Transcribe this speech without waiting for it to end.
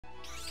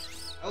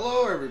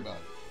Hello, everybody.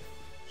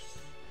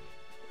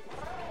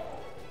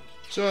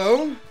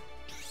 So,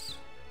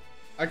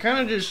 I kind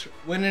of just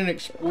went and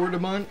explored a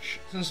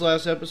bunch since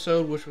last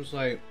episode, which was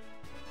like,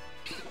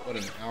 what,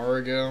 an hour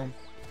ago?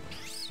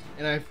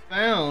 And I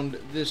found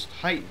this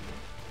Titan.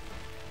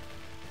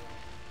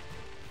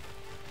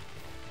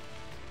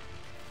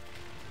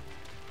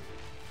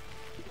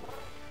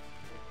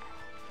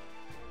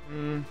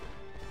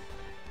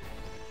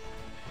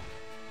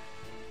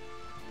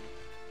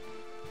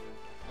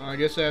 I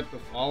guess I have to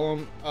follow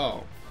him.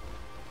 Oh.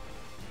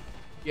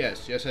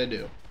 Yes, I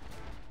do.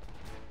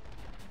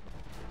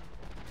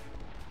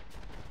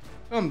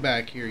 Come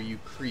back here, you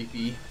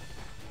creepy.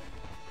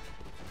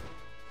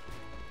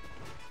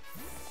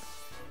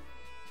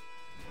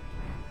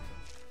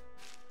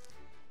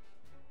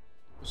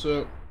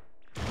 So,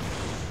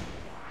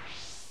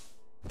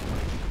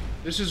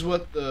 this is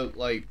what the,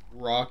 like,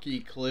 rocky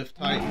cliff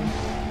Titan.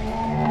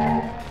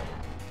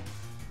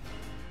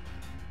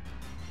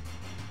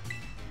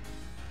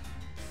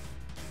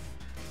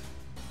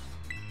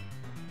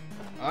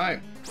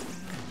 Alright.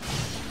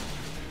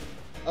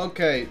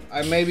 Okay,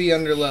 I may be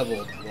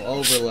under-leveled. Well,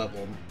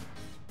 over-leveled.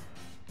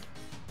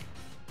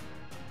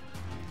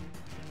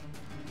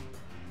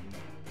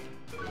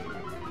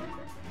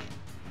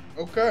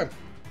 Okay.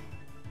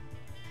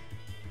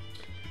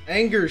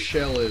 Anger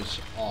Shell is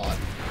odd.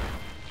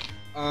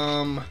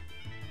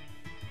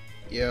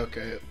 Yeah,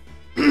 okay.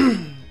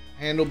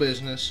 Handle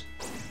business.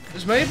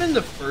 This may have been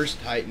the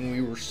first Titan we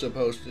were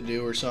supposed to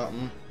do or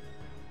something.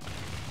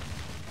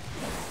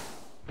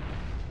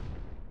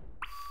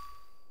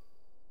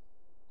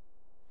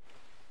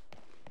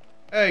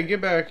 Hey,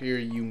 get back here,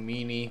 you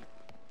meanie.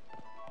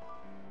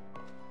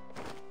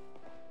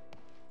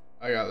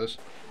 I got this.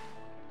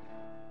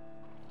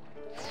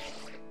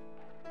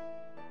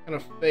 Kind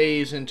of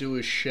phase into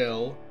his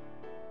shell.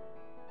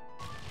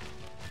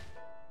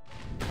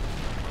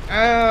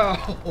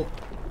 Ow!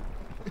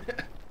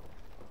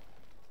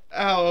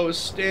 Ow, I was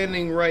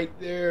standing right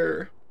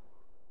there.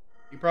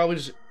 You probably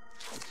just...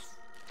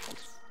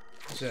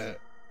 What's that?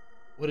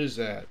 What is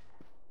that?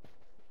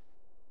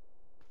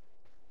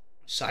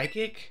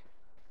 Psychic?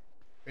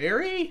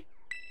 Fairy?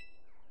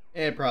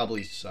 Eh,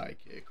 probably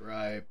psychic,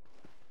 right?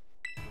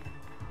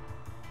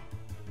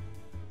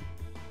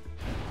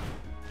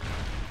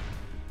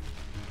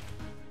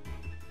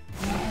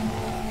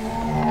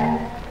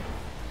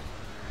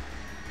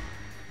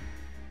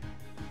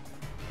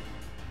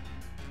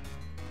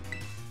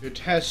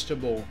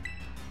 Detestable.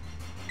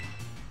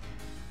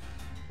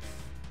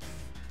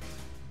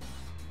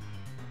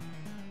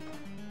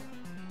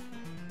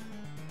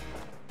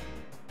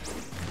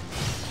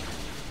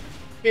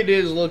 It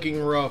is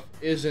looking rough,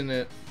 isn't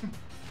it?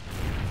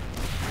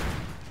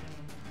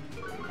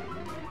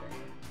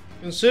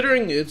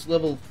 Considering it's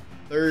level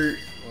 30,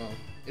 well,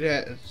 it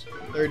has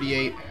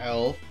 38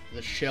 health,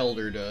 the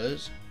Shelter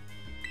does.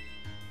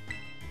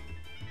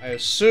 I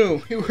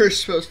assume we were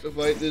supposed to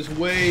fight this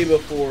way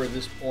before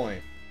this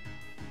point.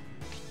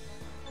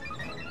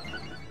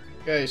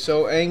 Okay,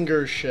 so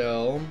Anger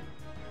Shell.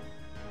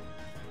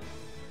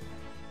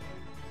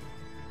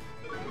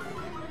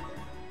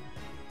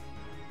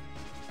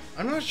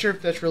 I'm not sure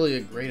if that's really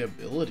a great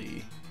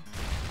ability.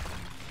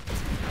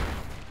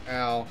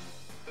 Ow.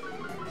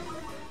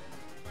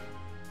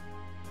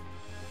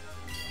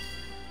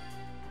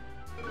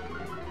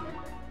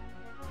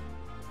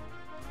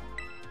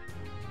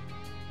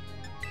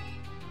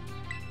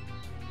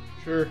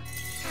 Sure.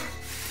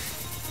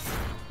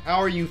 How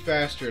are you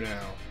faster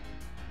now?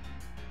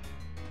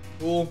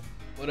 Cool.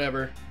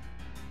 Whatever.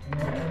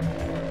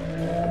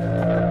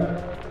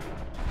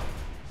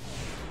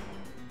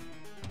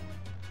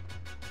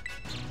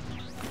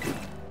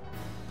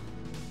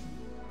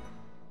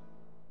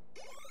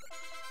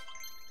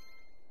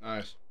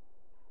 Nice.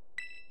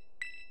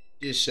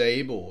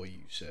 Disable,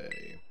 you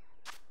say?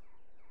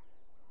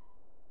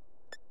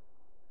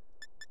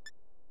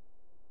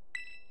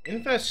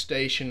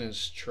 Infestation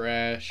is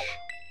trash.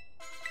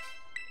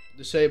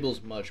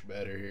 Disable's much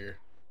better here.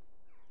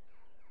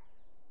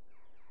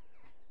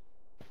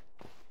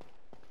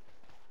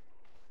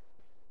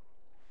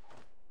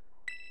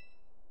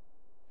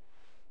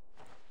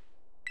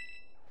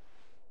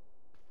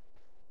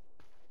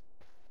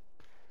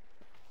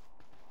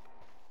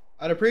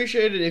 I'd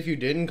appreciate it if you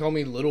didn't call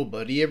me little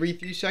buddy every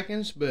 3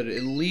 seconds, but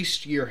at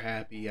least you're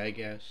happy, I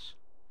guess.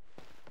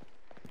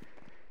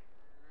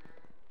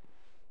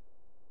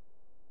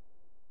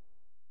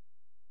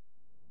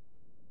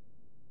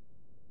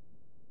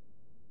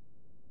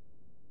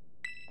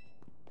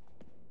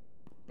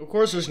 Of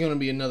course there's gonna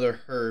be another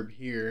herb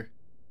here.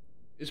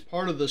 It's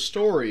part of the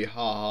story,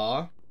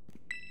 haha.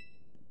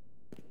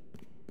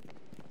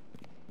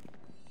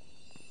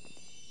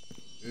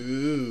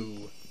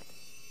 Ooh.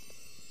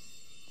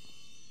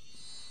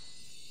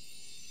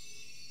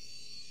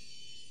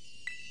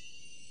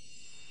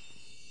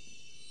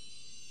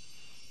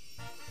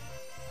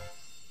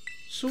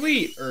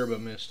 Sweet Herba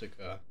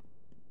Mystica.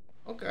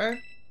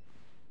 Okay.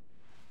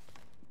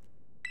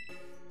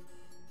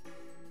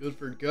 Good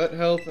for gut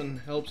health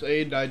and helps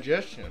aid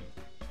digestion.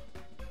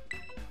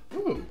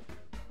 Ooh.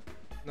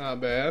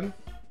 Not bad.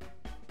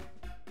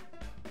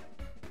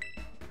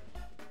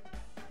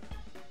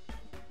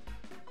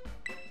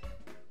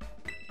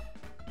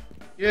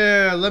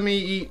 Yeah, let me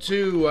eat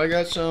too. I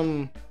got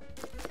some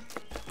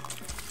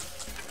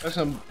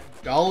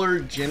Dollar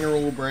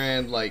General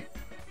brand like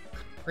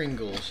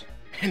Pringles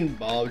and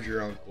Bob's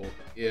your uncle.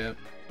 Yeah,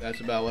 that's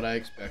about what I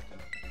expected.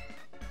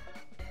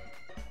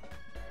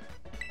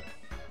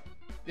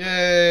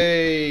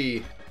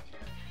 Yay!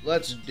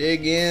 Let's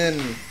dig in.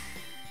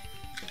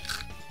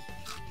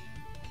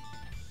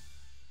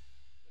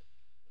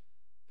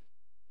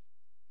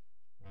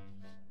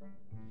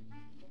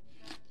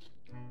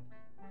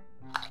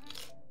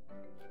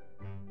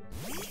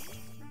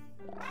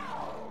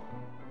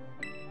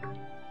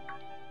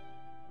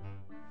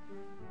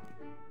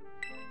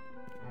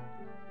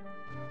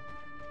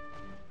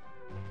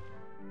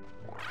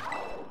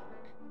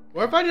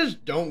 What if I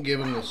just don't give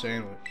him the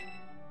sandwich?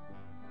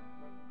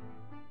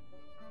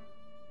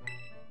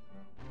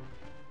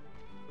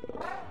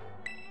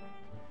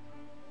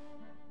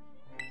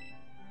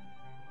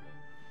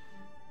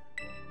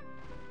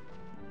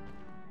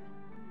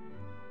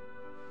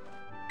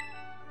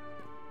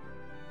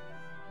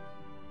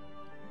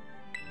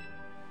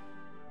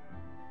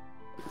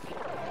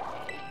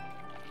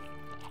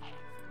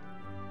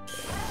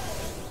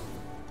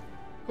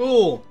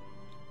 Cool.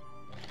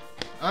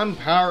 I'm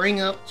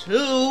powering up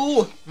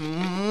too.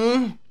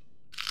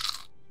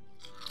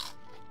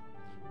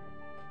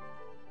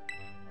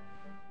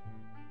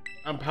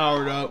 I'm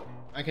powered up.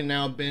 I can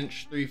now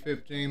bench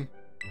 315.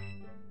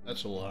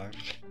 That's a lie.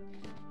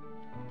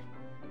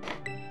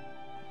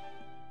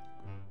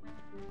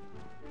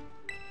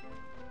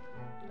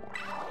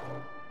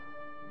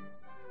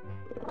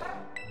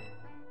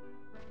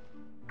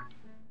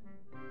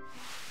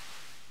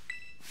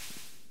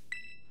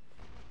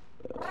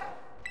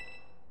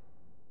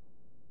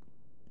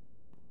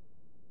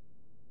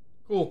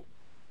 Cool.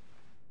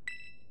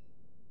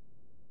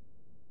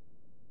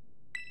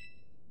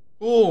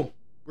 Cool.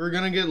 We're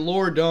gonna get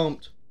lore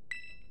dumped.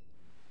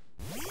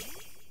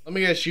 Let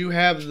me guess, you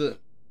have the...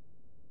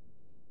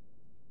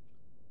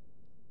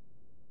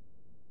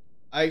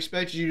 I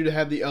expected you to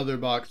have the other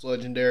box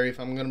legendary, if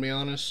I'm gonna be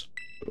honest.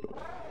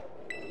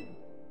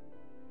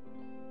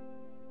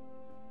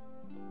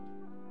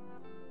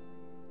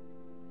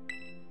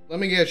 Let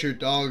me guess, your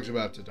dog's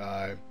about to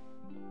die.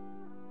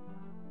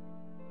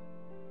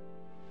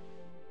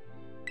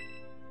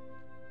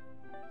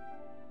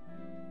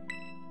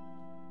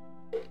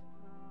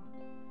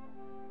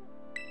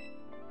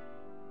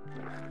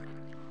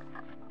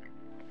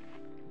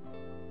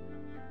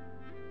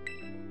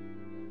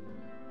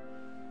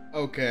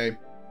 Okay.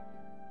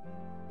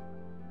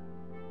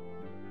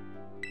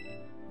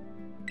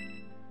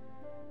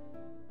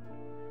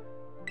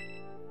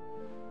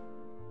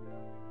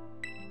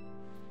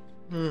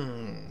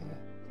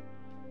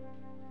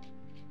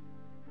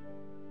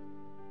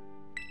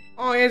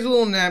 Oh, he has a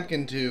little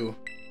napkin too.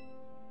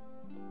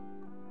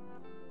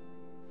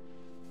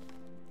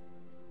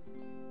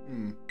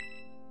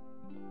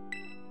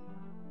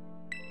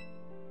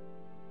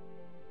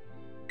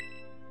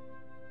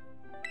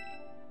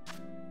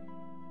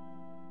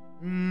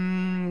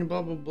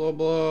 Blah blah blah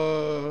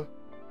blah.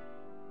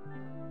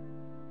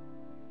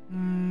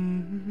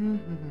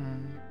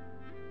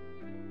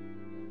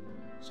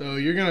 So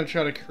you're gonna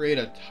try to create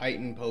a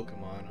Titan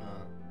Pokemon, huh?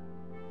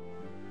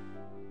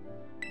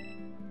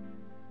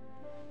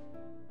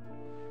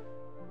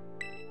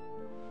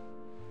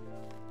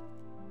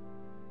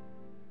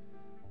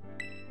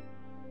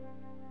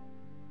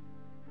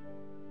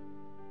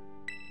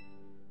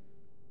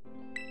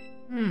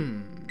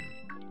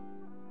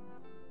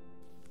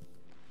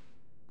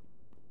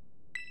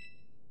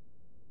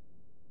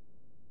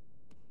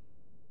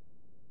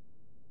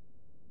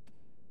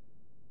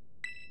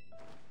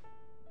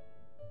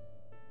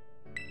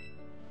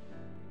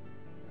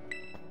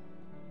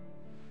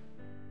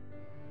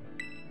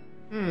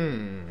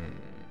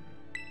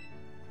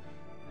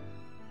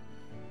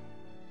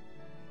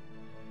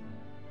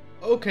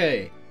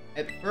 Okay,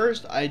 at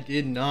first I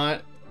did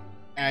not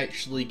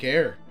actually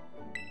care.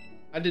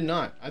 I did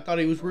not. I thought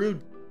he was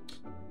rude.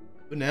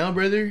 But now,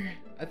 brother,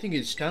 I think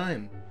it's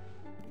time.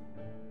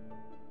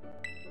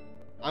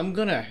 I'm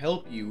gonna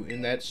help you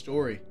in that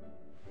story.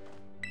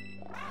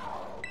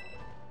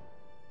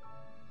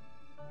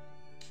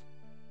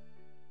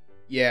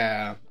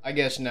 Yeah, I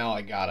guess now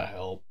I gotta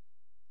help.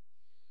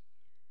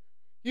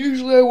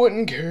 Usually I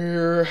wouldn't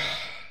care.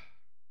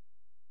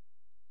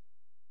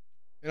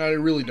 And I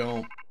really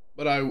don't.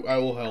 But I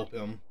will help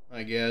him,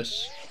 I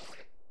guess.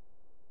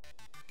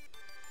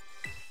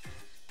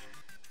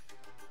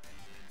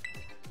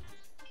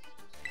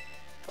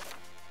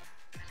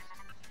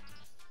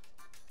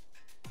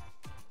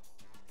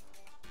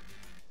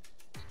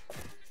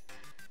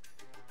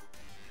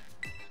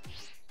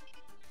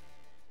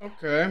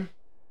 Okay.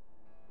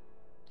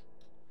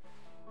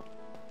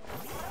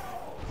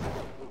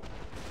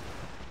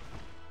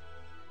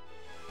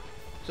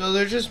 So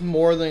there's just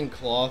more than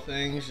claw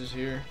things just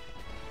here.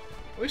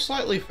 we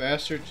slightly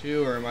faster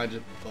too, or am I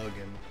just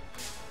bugging?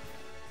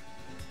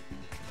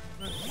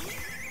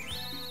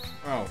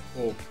 Oh,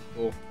 cool,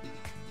 cool.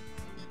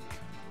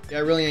 Yeah,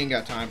 I really ain't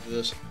got time for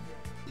this.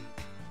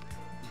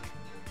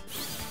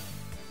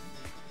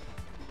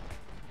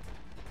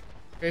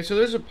 Okay, so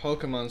there's a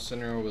Pokemon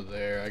Center over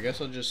there. I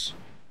guess I'll just...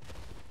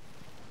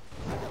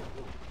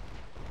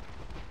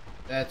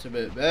 That's a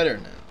bit better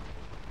now.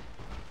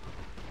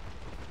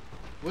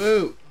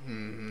 Woo!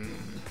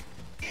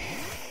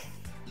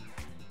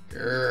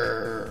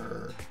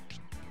 Grrr.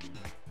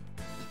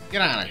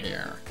 Get out of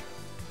here.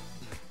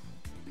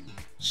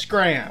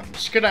 Scram,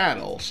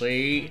 skedaddle,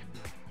 see?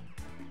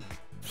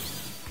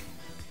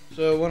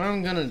 So what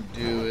I'm gonna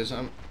do is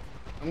I'm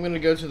gonna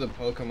go to the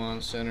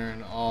Pokemon Center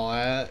and all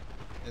that,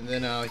 and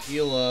then I'll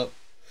heal up.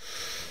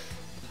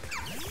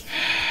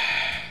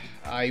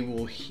 I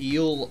will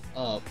heal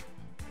up.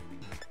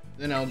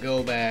 Then I'll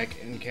go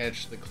back and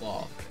catch the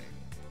Klawf thing.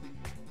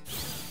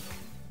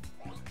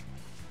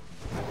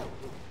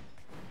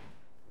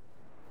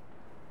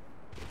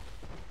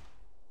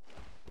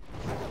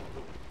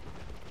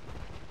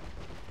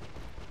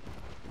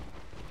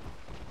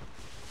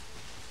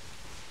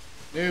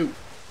 No.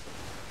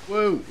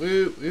 Whoa,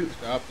 whoa, whoa,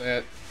 stop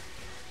that.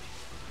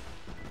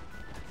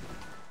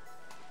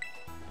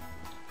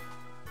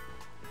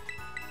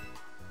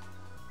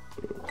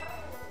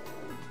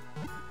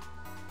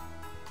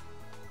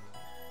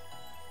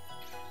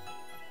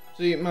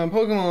 See, my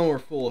Pokemon were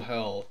full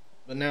health,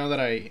 but now that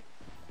I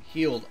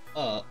healed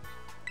up,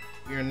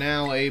 we are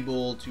now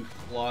able to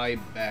fly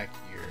back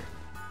here.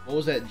 What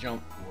was that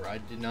jump for? I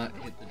did not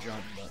hit the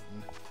jump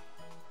button.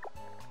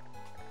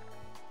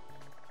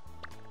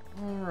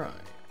 Alright.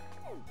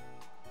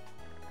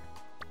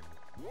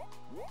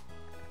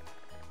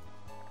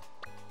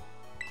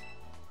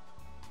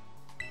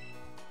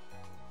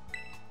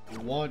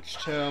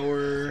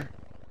 Watchtower.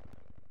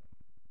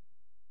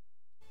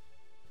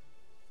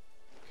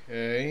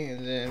 Okay,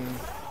 and then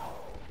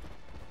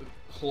the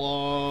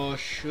claw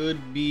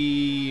should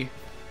be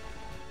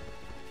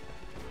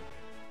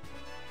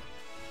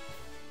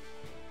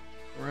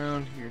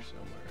around here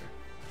somewhere.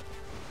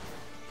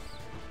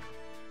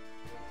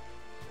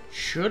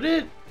 Should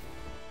it?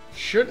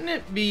 Shouldn't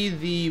it be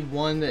the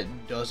one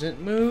that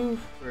doesn't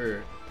move?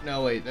 Or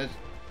no, wait, that's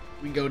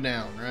we go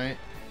down, right?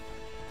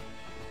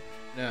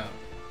 No.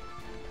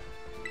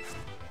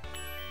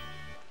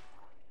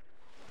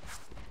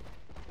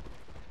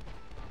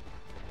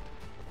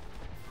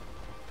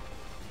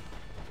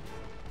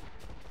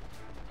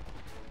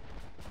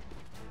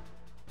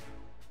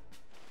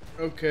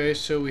 Okay,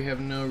 so we have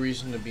no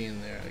reason to be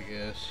in there, I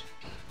guess.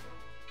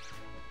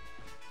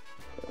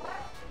 I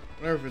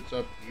wonder if it's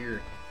up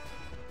here.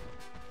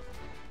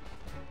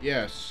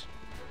 Yes.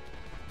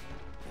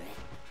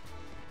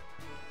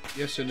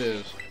 Yes, it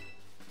is.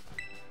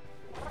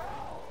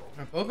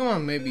 My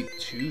Pokemon may be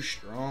too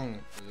strong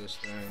for this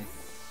thing.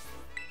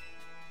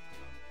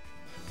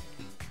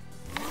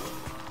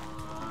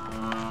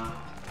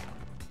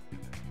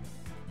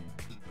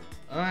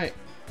 Alright,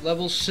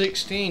 level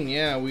 16,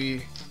 yeah,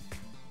 we...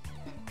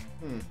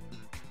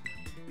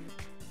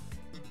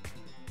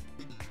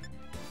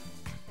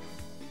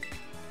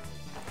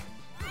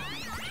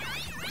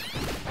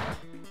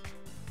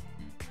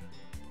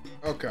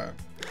 Okay.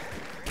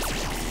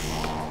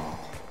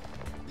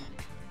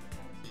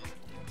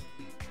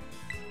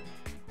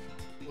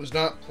 Was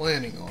not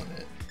planning on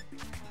it.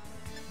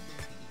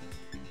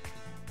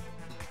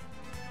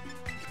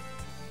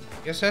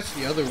 I guess that's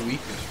the other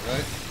weakest,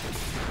 right?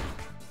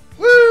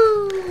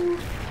 Woo!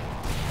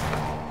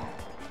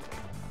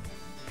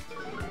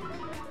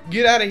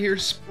 Get out of here,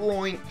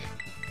 Sproink.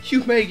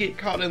 You may get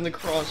caught in the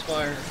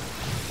crossfire.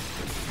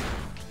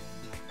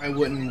 I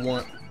wouldn't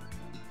want...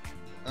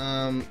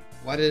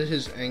 why did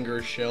his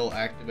anger shell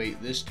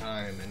activate this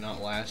time and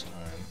not last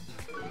time?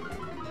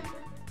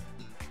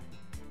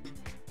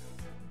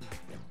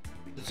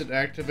 Does it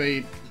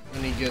activate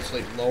when he gets,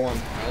 like, low on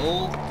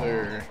health,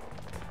 or...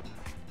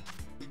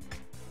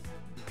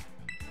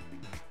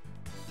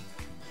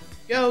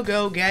 Go,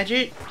 go,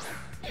 Gadget!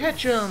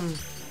 Catch him!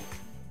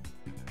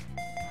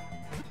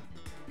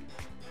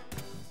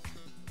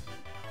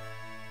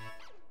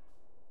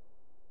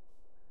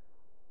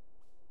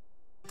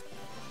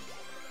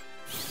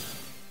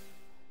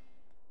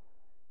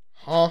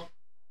 Huh?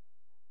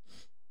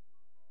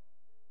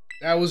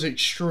 That was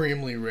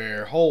extremely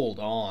rare. Hold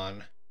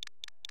on.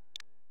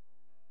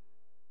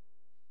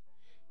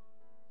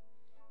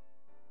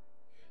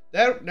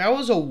 That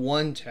was a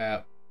one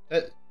tap.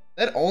 That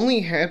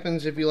only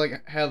happens if you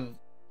like have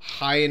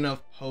high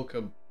enough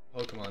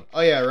Pokemon.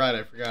 Oh yeah, right,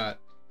 I forgot.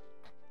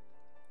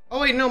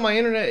 Oh wait, no, my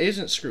internet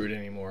isn't screwed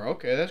anymore.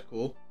 Okay, that's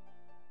cool.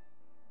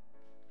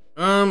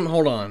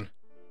 Hold on.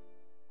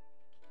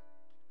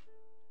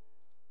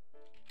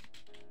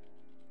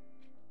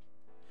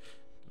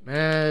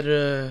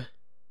 Madagascar.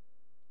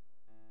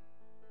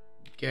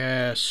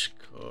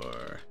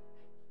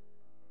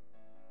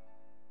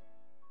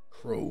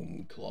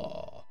 Chrome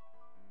Claw.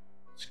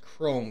 It's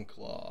Chrome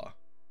Claw.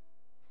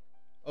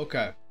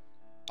 Okay.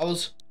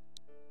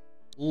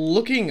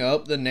 looking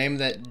up the name of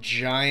that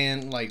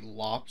giant like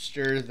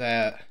lobster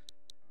that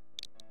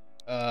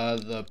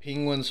the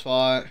penguins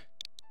fought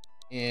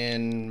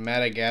in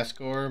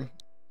Madagascar.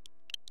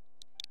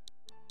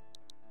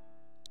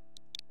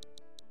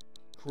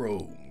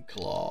 Chrome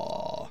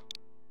Claw.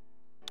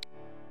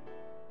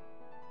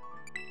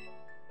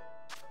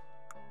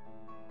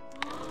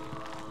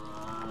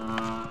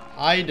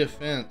 High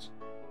defense.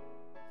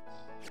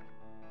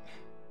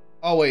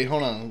 Oh wait,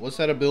 hold on. What's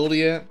that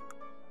ability at?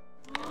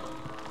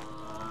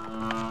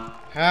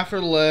 Half or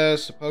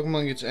less, the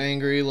Pokemon gets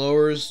angry,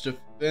 lowers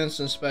defense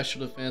and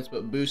special defense,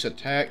 but boosts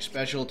attack,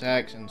 special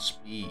attacks, and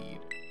speed.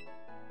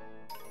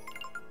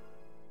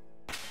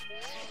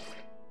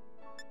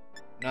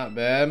 Not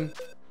bad.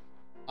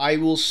 I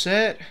will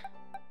set...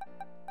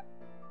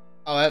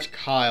 Oh, that's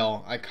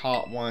Kyle. I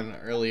caught one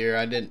earlier.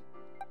 I didn't...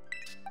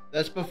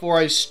 That's before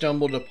I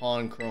stumbled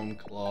upon Chrome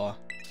Claw.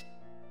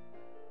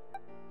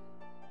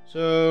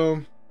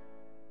 So...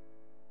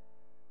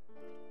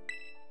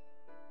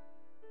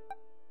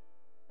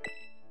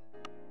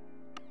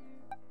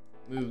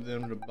 move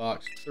them to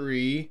box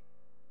 3.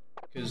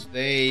 Because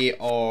they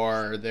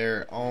are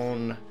their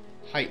own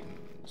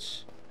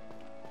Titans.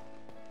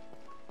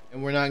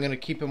 And we're not going to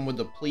keep them with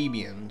the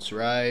plebeians,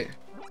 right?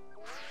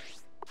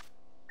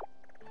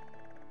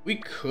 We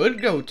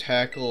could go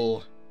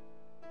tackle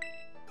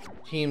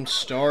Team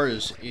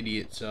Star's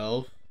idiot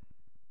self.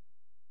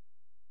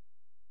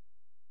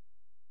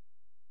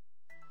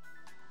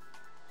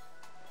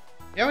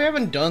 Yeah, we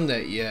haven't done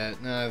that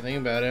yet. Now I think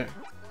about it.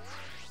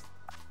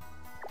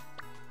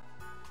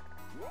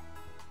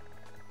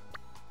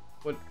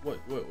 Wait,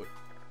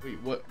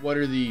 what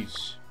are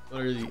these?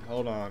 What are these?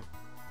 Hold on.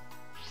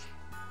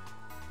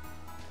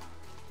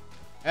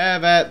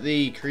 Have at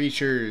the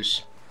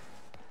creatures.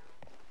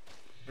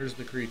 Where's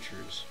the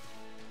creatures?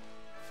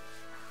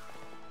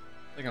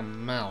 Like a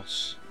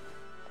mouse.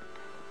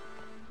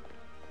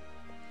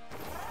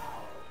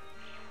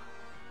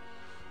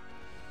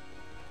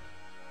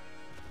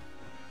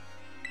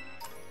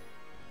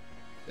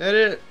 That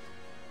it?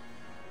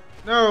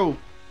 No.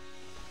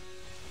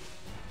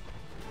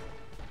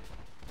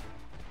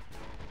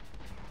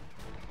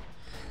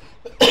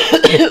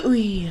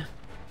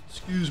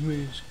 Excuse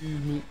me,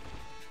 excuse me.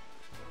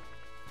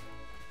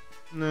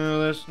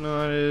 No, that's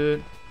not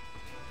it.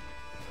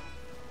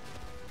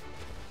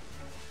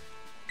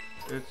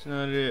 That's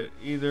not it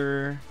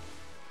either.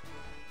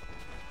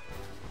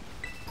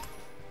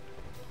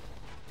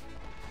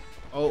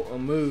 Oh, a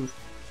move.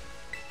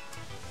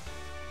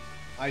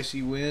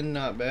 Icy wind,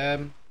 not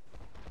bad.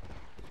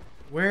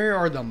 Where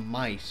are the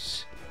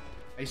mice?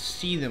 I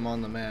see them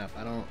on the map.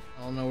 I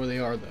don't know where they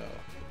are though.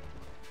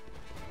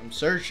 I'm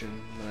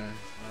searching,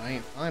 but I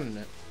ain't finding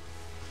it.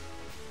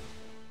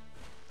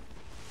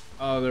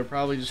 Oh, they're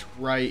probably just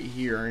right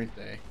here, aren't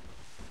they?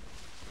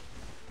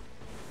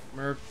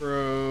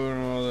 Murkrow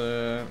and all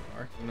that.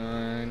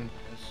 Arcanine.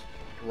 That's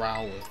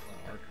Growlithe,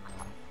 not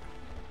Arcanine.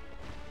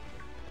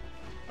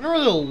 I wonder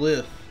where the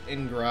Lith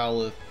and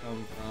Growlithe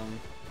come from.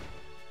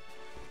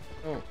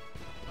 Oh,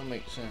 that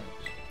makes sense.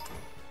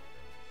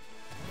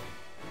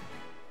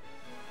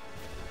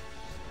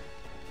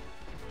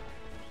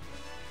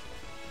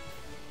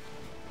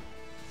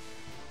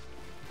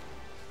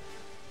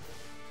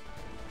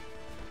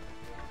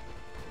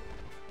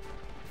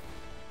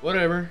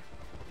 Whatever.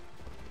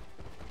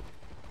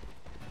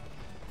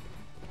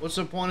 What's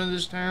the point of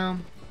this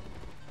town?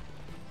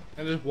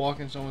 Can I just walk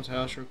in someone's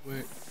house real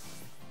quick?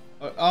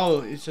 Oh,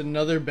 it's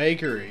another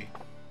bakery.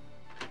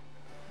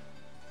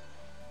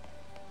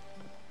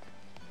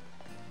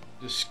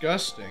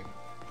 Disgusting.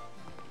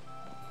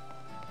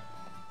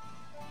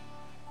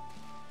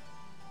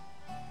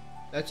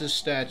 That's a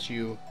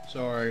statue.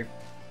 Sorry.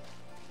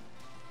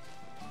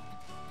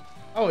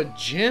 Oh, a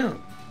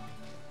gym.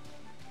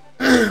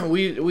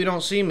 We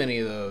don't see many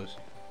of those.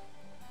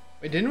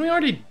 Wait, didn't we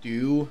already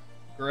do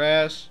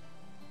grass?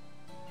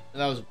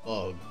 That was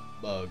bug.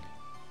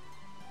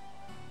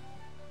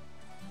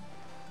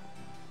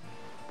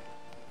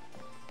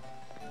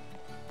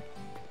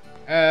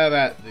 Have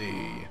at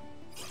thee.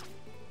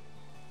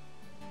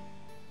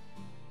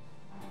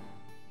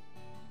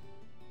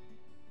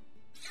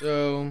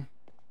 So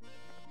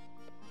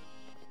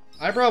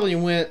I probably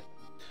went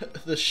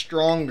the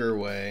stronger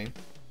way.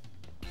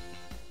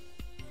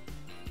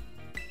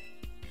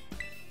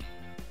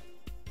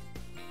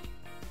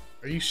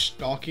 Are you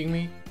stalking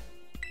me?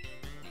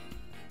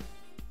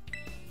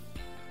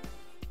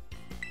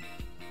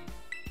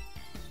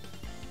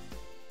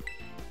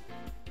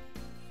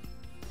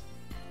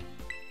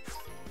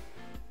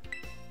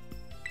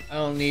 I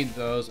don't need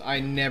those. I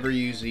never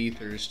use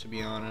ethers, to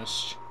be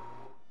honest.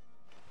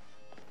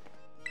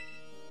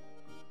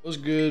 Was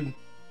good.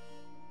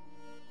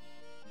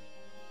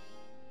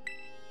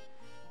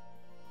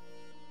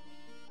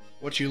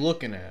 What you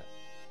looking at?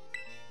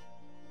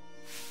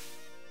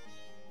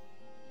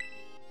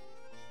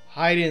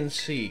 Hide and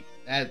seek.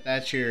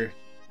 That's your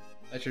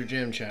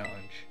gym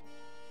challenge.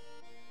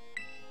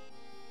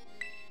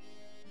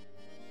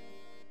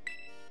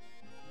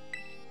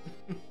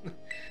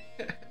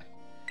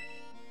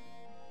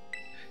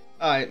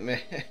 Alright, man.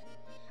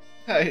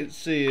 Alright,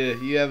 see ya.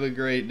 You have a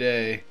great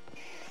day.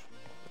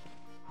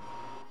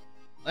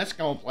 Let's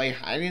go play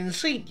hide and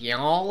seek,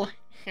 y'all.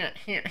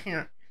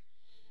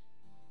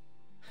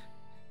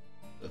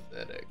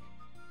 Pathetic.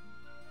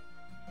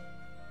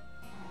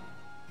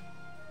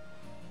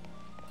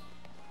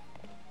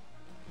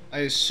 I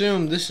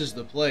assume this is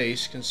the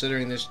place,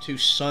 considering there's 2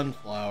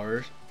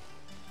 sunflowers.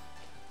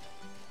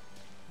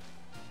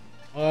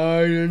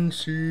 Hide and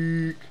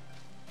seek.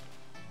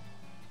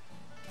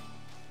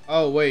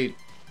 Oh, wait.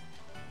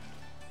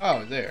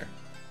 Oh, there.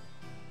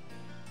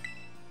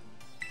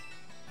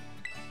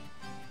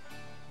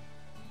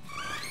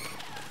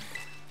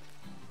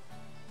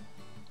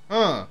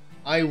 Huh.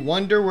 I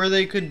wonder where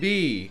they could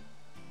be.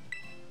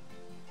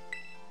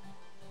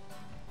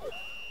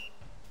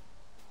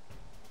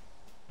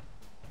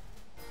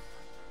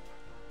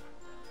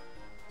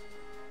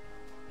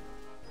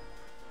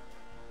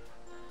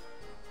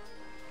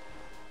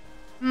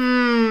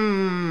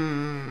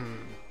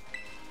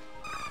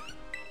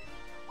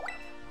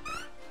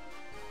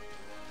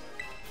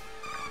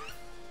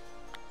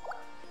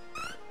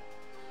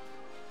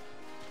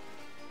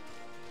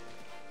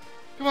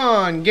 Come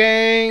on,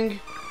 gang.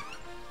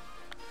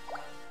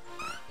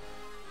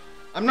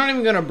 I'm not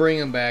even gonna bring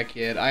them back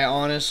yet. I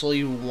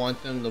honestly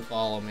want them to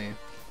follow me.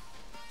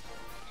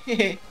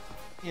 Yeah,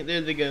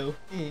 there they go.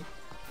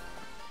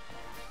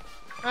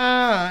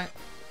 Ah,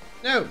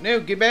 no,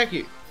 get back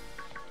here.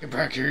 Get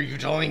back here, you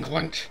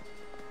delinquent.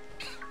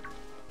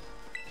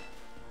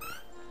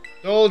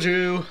 Told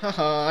you.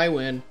 Haha, I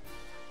win.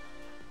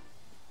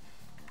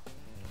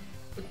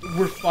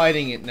 We're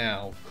fighting it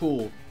now.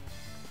 Cool.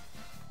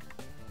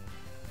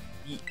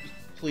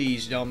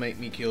 Please don't make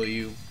me kill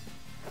you.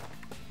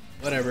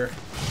 Whatever.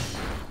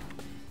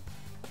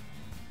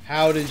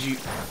 How did you...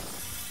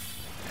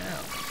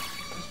 Ow.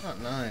 That's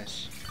not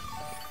nice.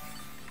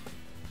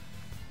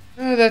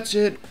 That's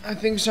it. I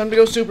think it's time to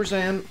go Super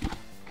Saiyan.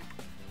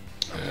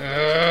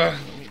 Let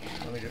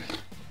me just...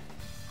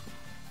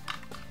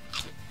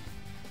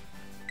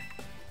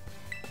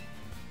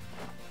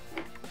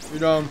 You're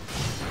dumb.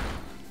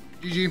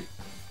 GG.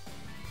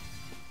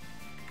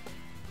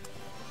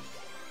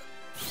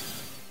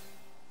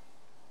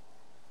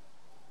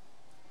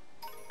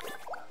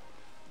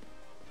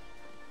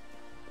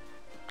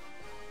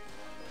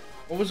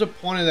 What was the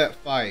point of that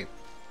fight?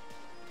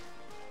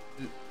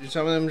 Did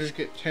some of them just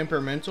get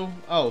temperamental?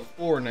 Oh,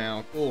 4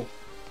 now. Cool.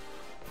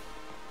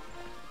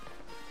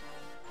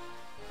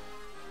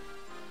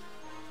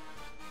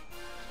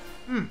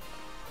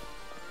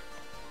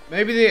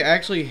 Maybe they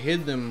actually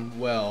hid them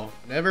well.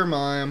 Never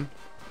mind.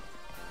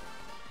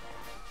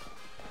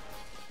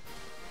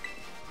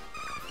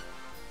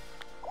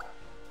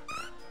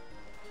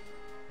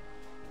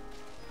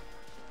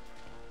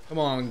 Come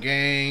on,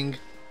 gang.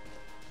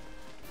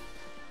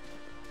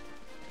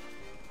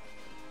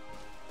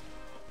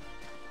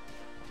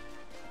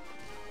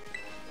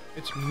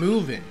 It's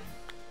moving.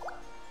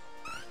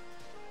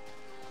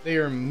 They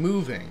are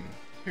moving.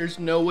 There's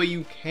no way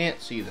you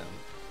can't see them.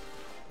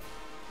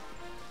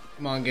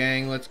 Come on,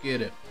 gang, let's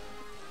get it.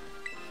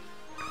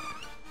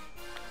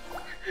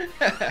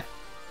 Hold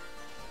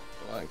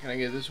on, can I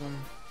get this one?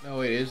 No,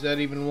 wait, is that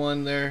even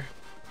one there?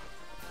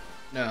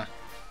 Nah.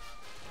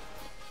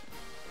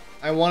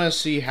 I want to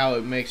see how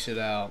it makes it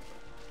out.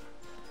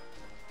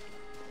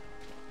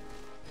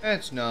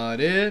 That's not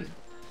it.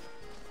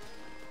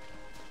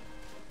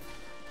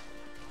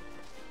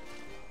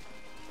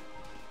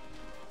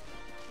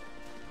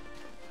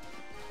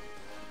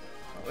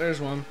 There's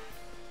one.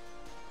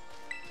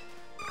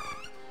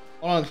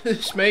 Hold on,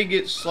 this may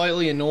get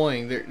slightly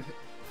annoying. They're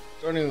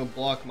starting to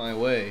block my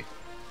way.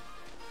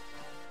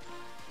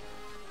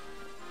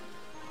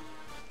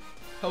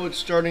 Oh, it's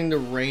starting to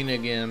rain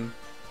again.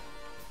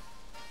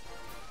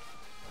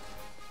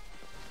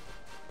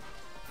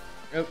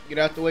 Oh, get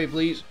out the way,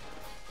 please.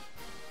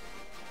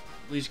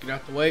 Please get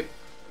out the way.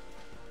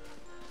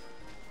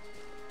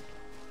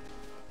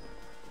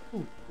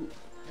 Ooh,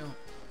 no.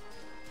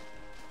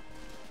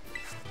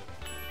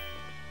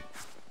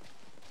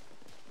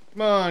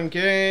 Come on,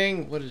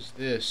 gang. What is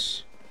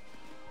this?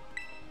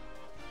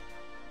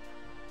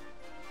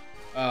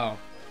 Oh,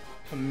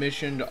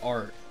 commissioned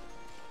art.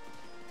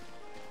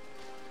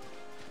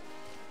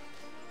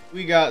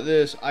 We got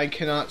this. I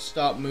cannot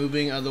stop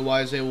moving,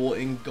 otherwise they will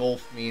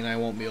engulf me and I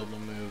won't be able to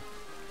move.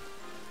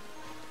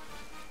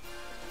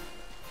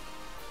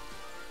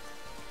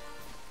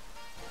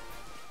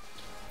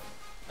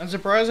 I'm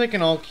surprised they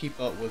can all keep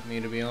up with me,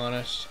 to be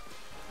honest.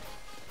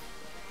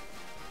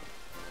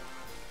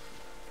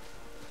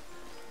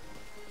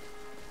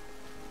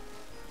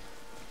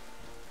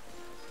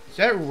 Is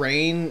that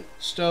rain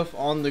stuff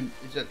on the...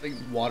 Is that like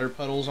water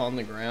puddles on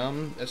the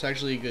ground? That's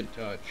actually a good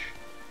touch.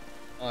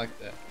 I like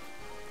that.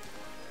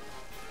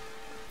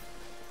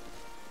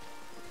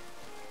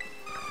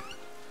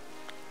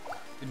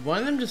 Did one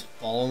of them just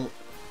fall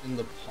in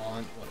the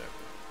pond? Whatever.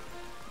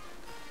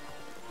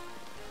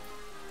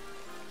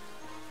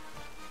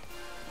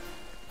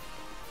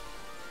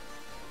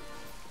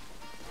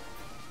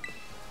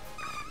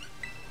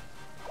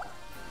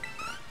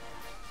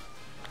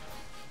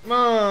 Come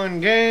on,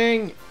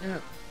 gang. Yeah.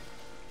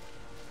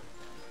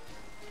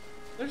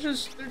 They're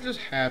just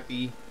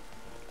happy.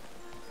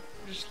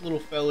 They're just little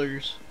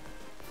fellers.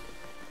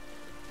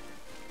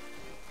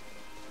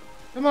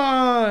 Come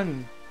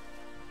on.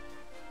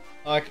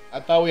 I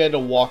thought we had to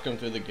walk them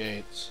through the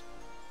gates.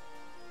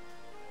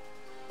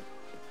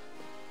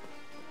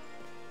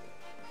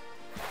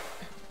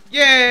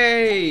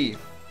 Yay!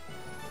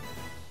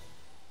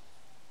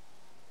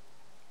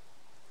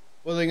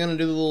 What, are they gonna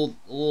do the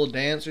little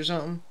dance or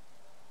something?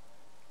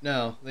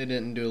 No, they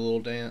didn't do a little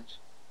dance.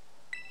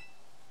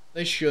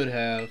 They should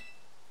have.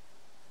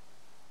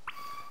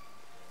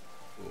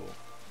 Cool.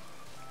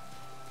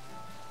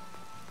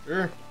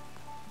 Sure.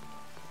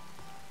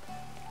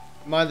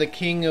 Am I the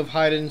king of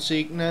hide and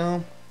seek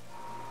now?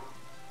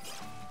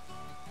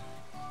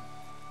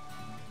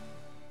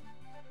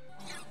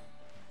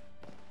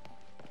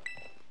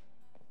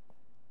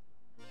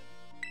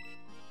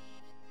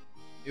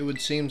 It would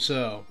seem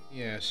so,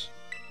 yes.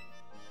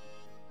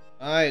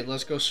 Alright,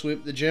 let's go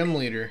sweep the gym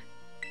leader.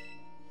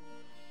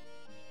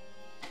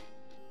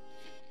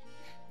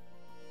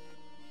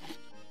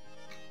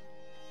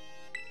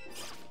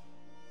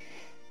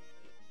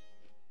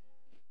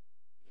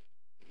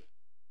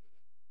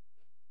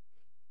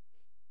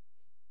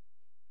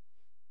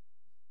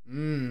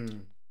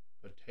 Mmm,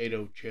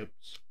 potato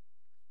chips.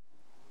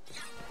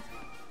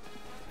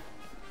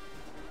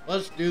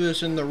 Let's do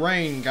this in the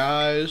rain,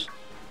 guys.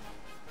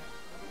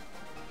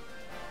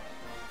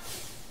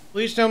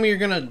 Please tell me you're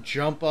gonna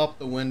jump off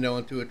the window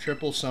into a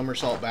triple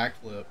somersault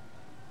backflip.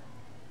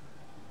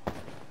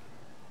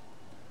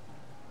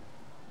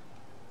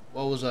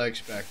 What was I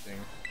expecting?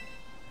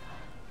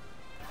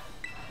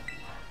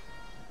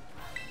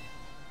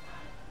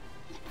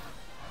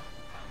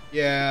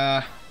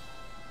 Yeah.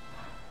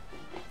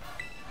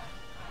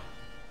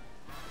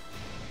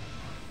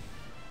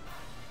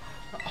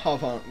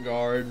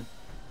 Avant-garde.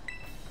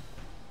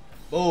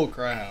 Bull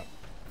crap.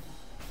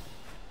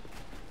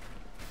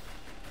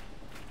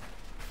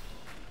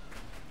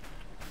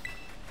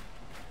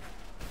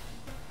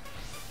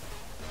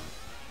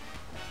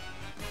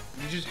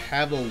 You just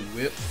have a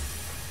whip.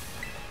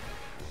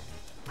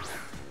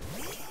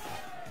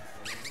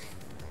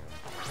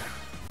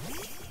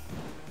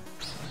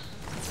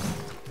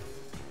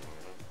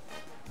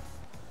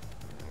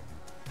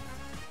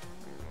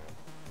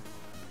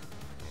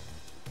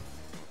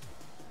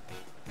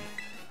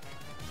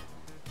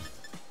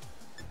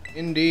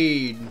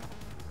 Indeed.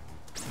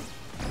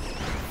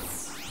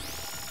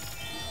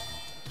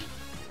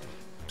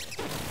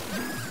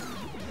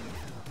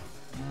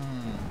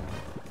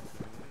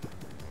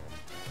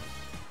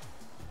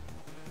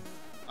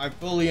 I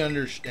fully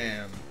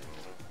understand.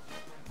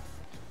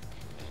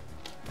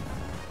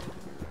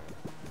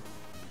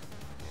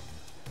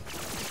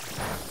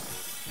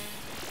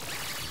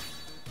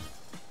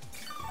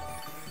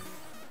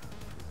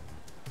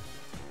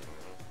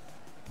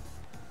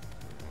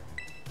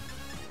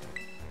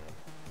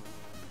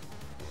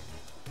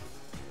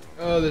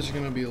 Oh, this is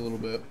gonna be a little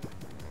bit.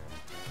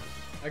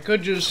 I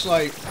could just,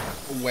 like,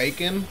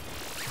 awaken,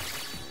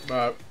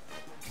 but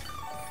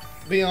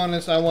to be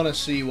honest, I want to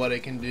see what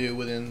it can do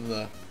within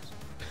the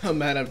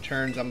amount of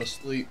turns I'm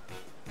asleep.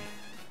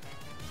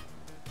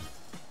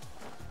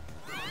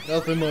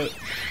 Nothing much.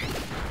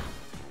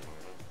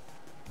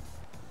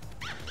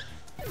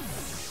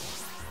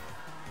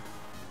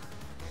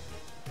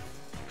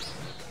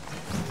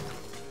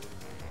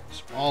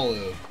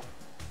 Olive.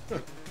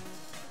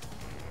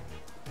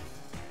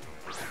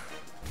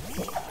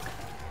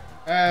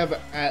 Have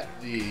at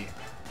thee.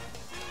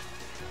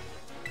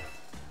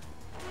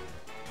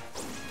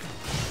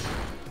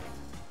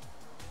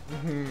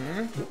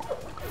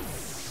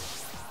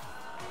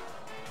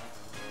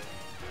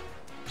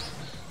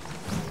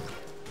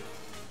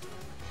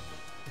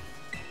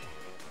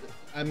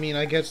 I mean,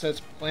 I guess that's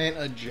plant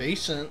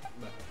adjacent,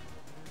 but...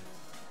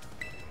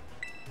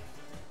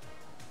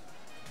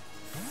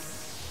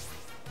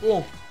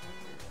 Cool.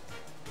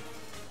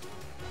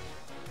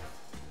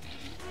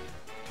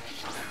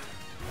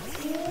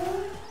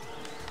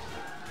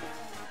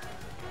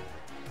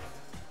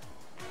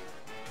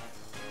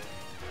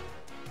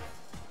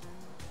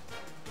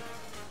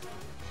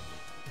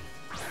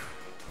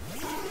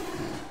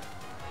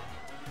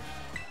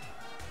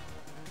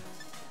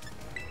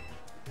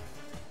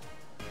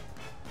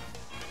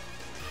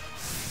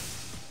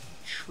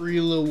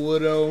 Trila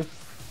Widow.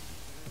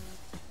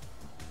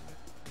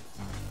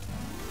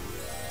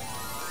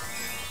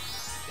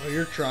 Oh,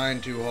 you're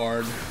trying too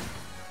hard.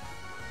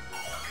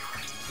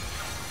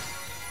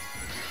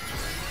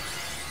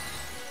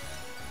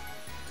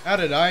 How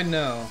did I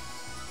know?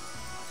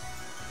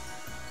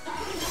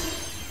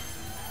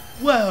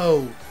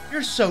 Whoa,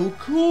 you're so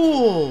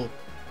cool.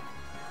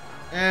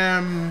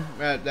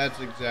 That's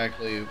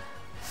exactly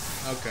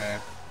okay.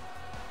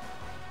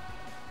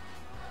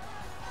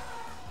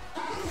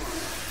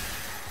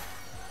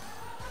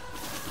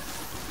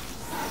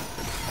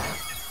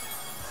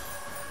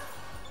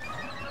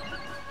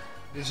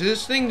 Does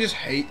this thing just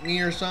hate me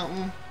or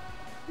something?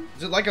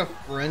 Is it like a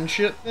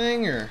friendship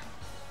thing or?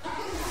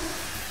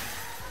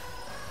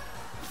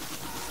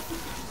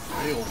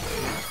 Trail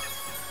base.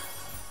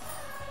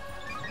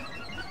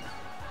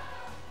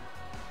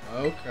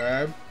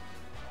 Okay.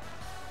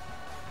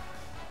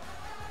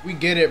 We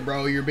get it,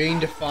 bro. You're being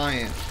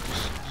defiant.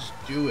 Just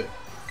do it.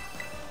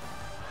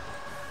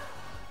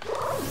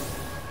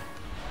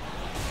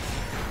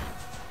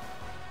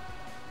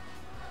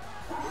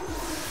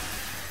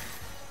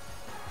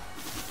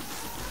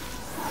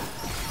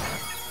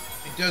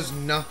 It does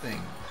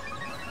nothing.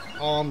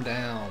 Calm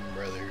down,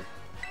 brother.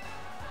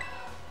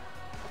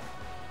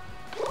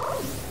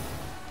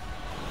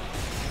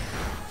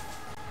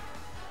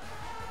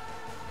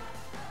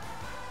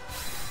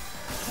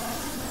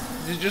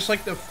 Is it just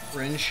like the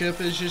friendship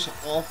is just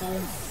awful?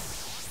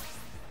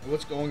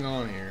 What's going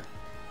on here?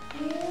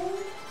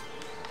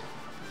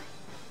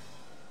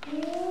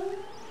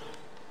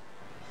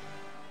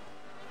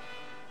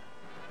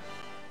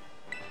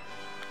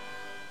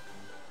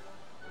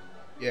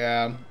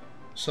 Yeah,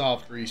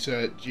 soft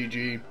reset,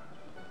 GG.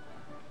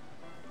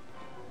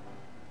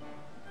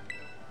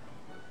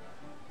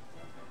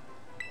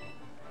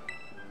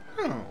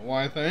 Oh,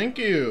 why thank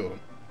you.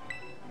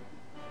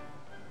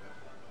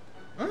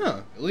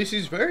 Ah, at least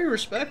he's very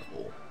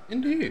respectful.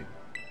 Indeed.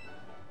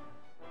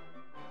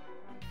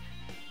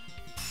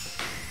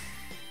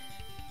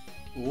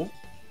 Cool.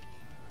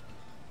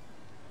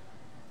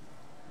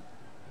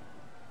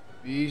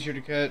 Be easier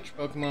to catch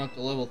Pokemon up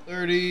to level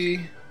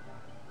 30.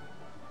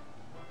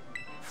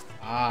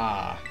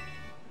 Ah.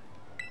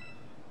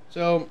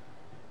 So,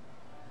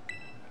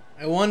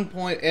 at one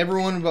point,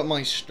 everyone but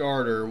my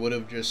starter would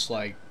have just,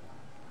 like,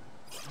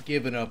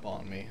 given up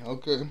on me.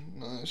 Okay,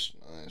 nice,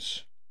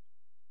 nice.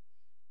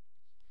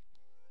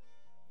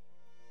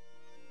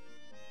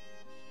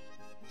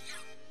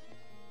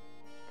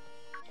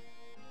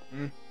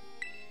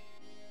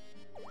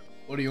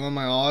 What, do you want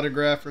my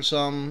autograph or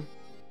something?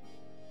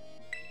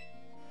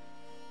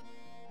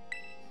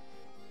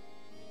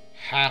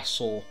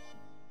 Hassle.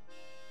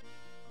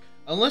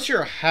 Unless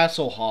you're a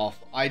Hasselhoff,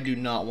 I do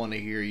not want to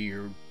hear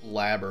your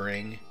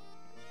blabbering.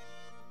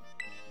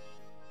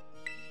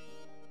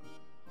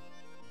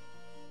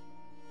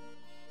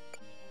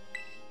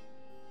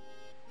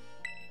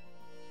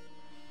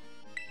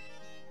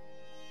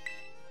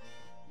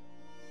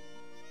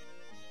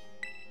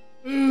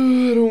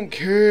 I don't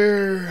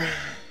care.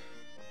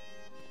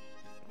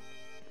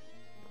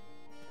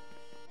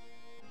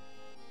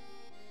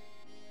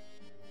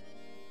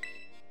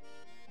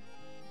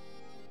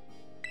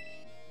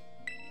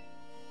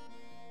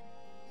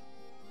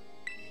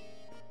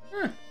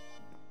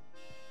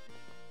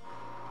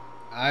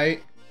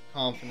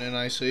 Confident,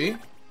 I see.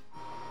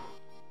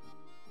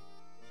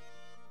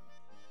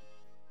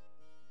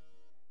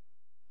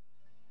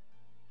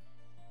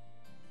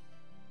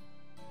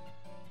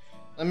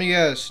 Let me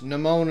guess,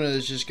 Nimona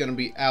is just gonna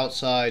be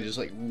outside, just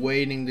like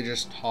waiting to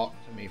just talk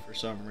to me for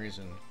some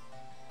reason.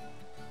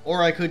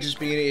 Or I could just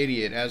be an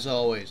idiot, as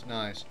always.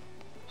 Nice.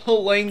 A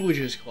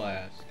languages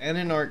class and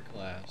an art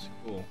class.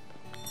 Cool.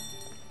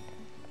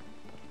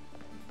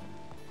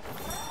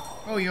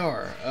 Oh, you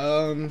are.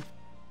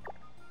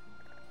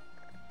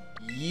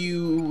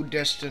 You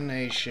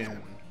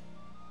destination.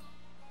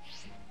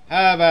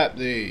 Have at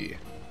thee.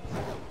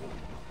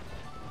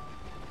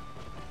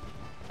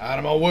 Out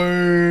of my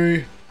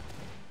way.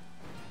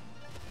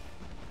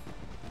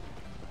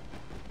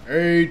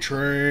 A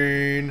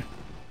train.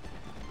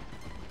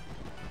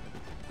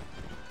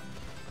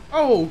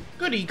 Oh,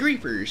 goody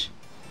griefers.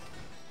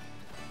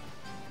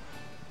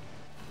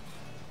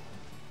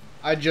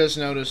 I just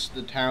noticed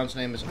the town's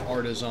name is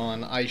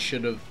Artisan. I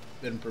should have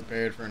been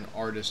prepared for an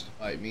artist to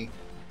fight me.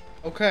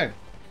 Okay.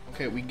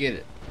 Okay, we get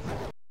it.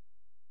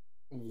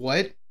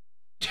 What?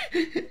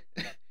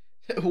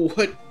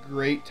 What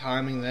great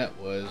timing that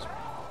was.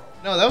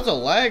 No, that was a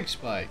lag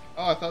spike.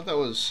 Oh, I thought that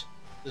was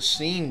the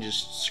scene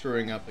just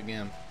screwing up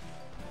again.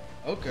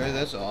 Okay,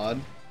 that's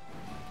odd.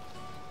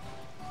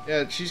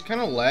 Yeah, she's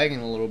kind of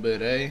lagging a little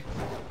bit, eh?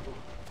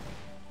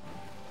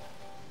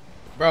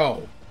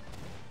 Bro.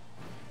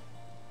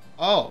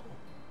 Oh.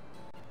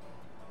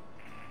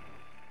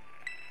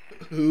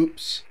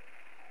 Oops.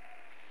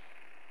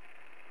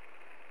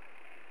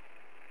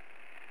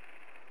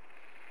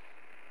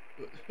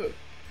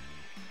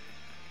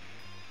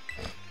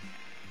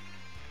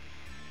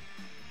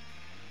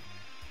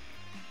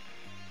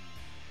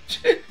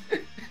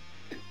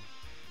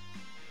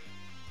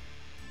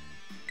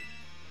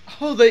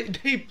 Oh,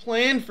 they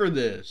planned for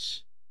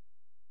this.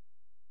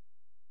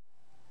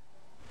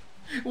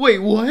 Wait,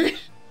 what?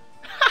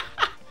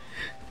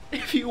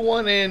 If you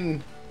want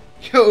in,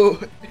 go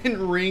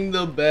and ring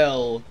the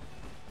bell.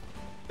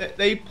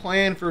 They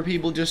plan for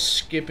people just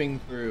skipping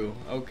through.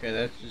 Okay,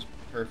 that's just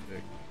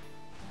perfect.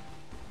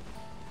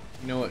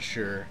 You know what,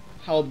 sure.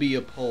 I'll be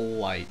a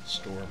polite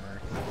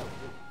stormer.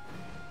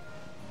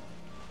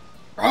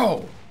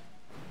 Oh!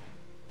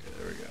 Okay,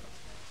 there we go.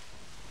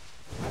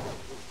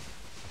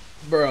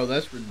 Bro,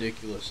 that's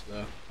ridiculous,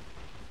 though.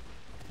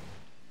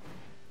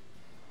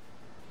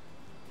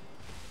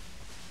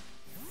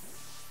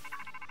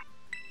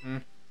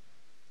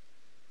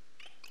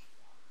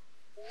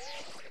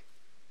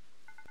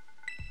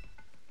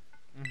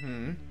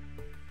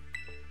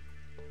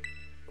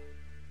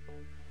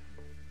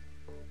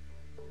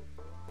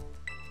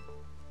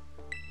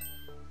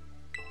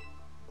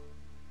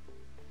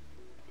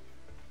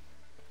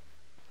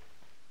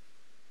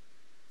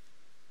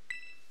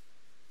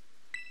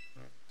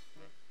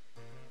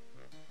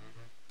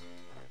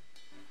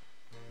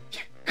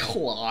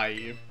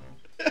 Clive.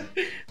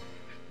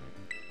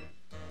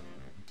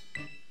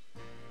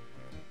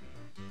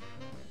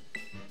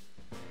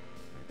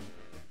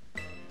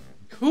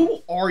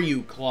 Who are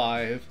you,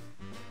 Clive?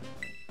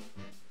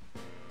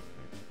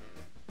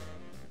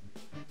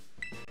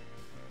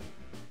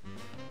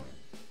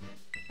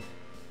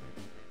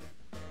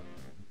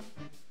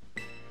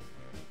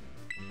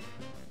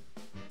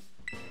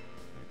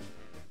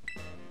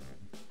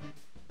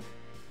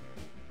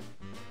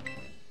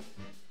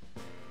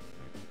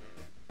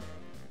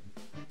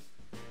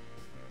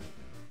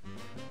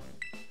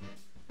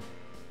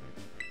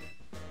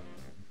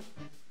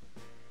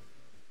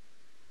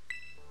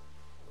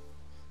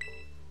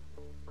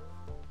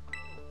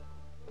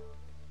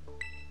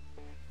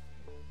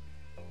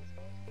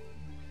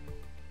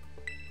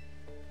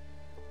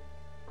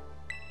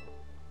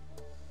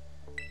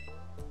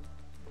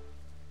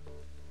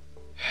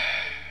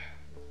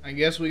 I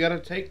guess we gotta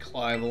take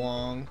Clive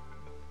along.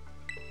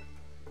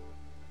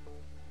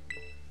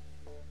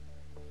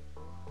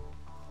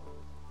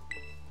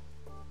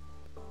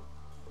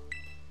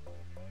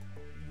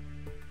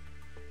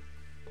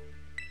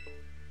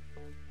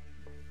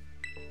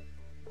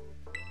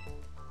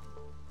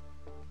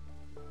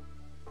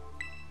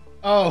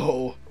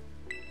 Oh,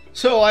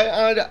 so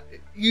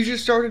you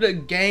just started a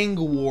gang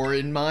war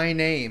in my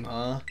name,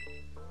 huh?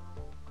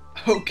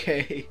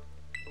 Okay.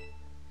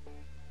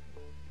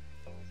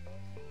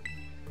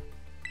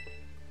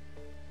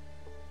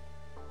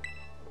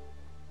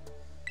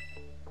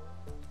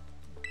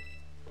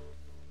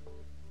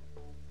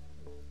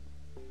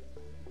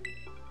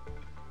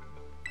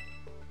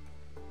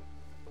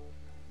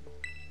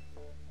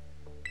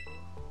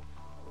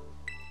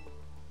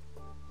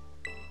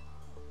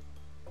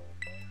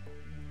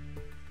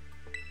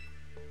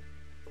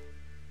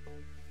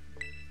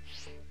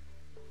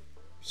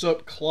 What's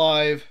up,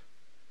 Clive?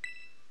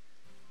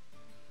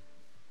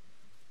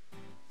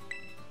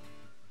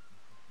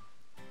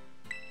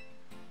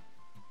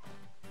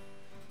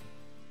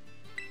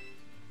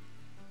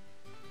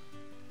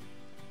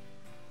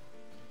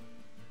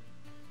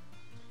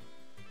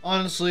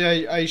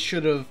 Honestly, I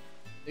should have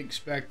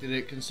expected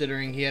it,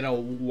 considering he had a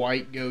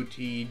white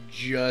goatee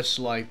just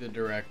like the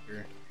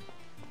director.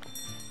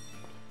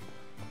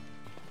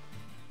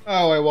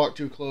 Oh, I walked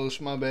too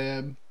close, my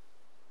bad.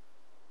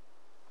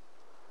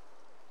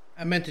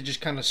 I meant to just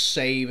kind of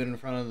save in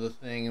front of the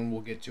thing, and we'll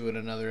get to it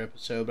another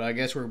episode, but I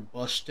guess we're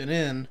busting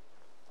in.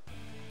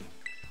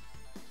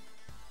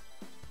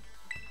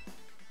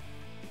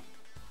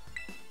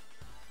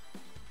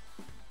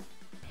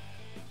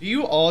 Do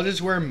you all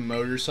just wear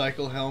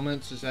motorcycle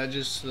helmets? Is that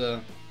just the...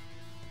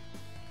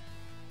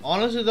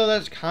 Honestly, though,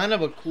 that's kind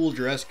of a cool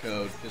dress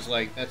code, because,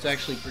 like, that's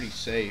actually pretty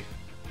safe.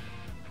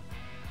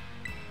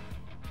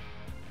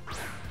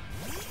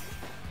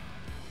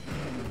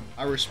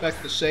 I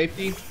respect the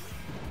safety,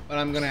 but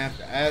I'm gonna have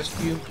to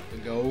ask you to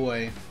go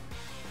away.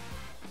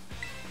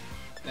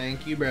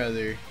 Thank you,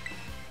 brother.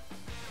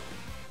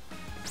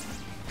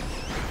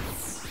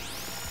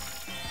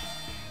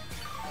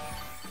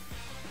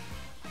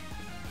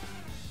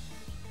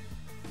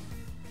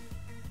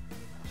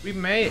 We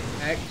may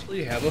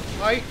actually have a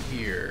fight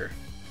here.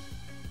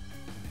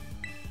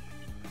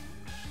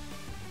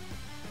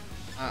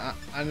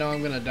 I know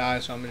I'm gonna die,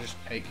 so I'm gonna just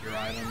take your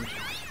items.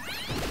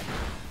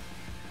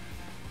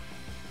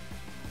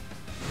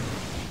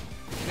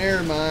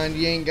 Never mind,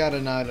 you ain't got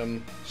an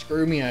item.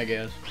 Screw me, I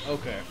guess.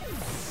 Okay.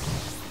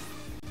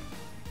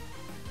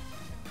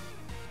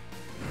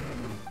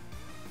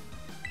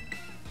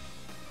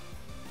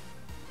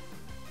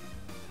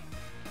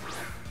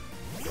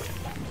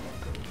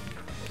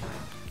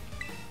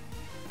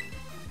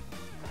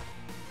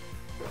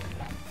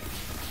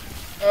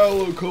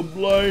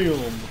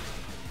 Alakablam!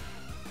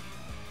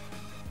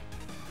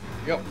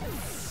 Yep.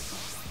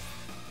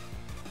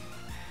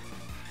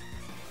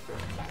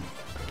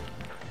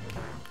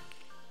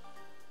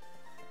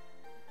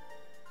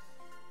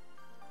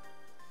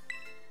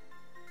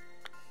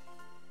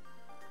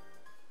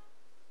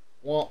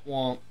 Womp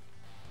womp.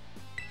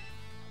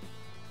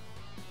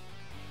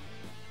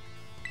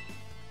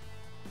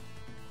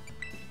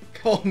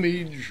 Call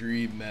me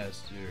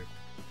Dreammaster.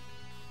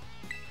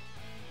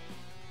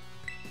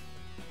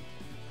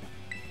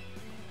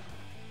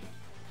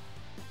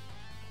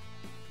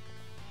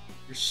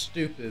 You're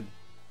stupid.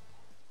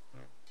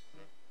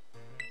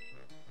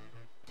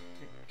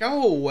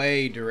 Go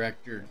away,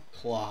 Director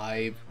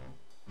Clive.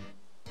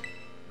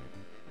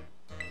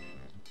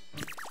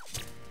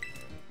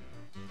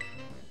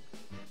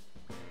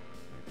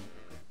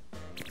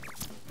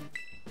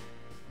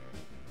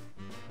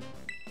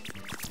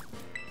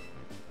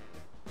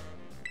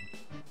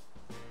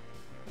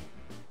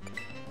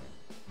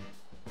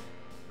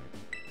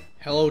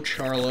 Hello,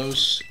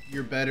 Charlos.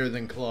 You're better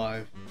than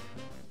Clive.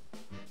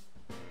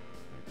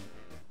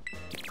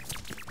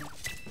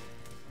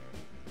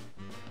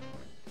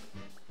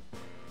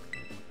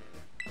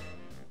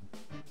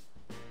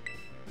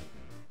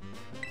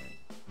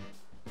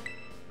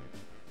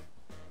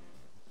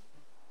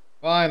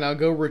 Fine, I'll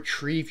go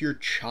retrieve your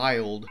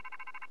child.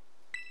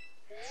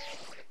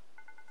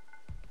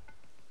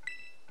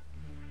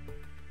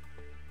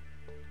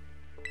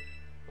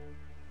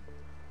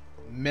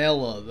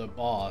 Mela, the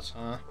boss,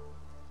 huh?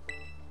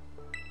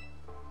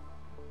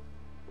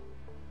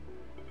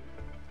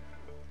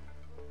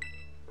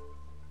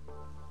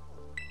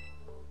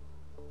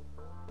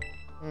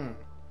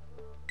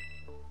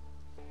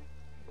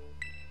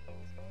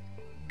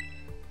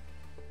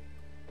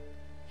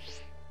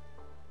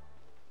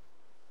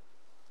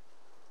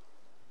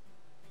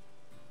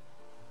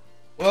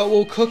 Well,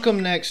 we'll cook them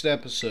next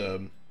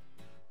episode.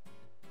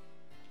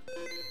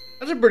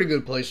 That's a pretty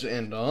good place to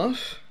end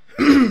off.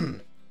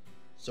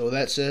 So with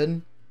that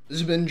said, this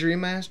has been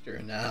Dreammaster,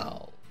 and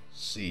I'll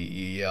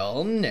see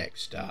y'all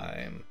next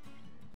time.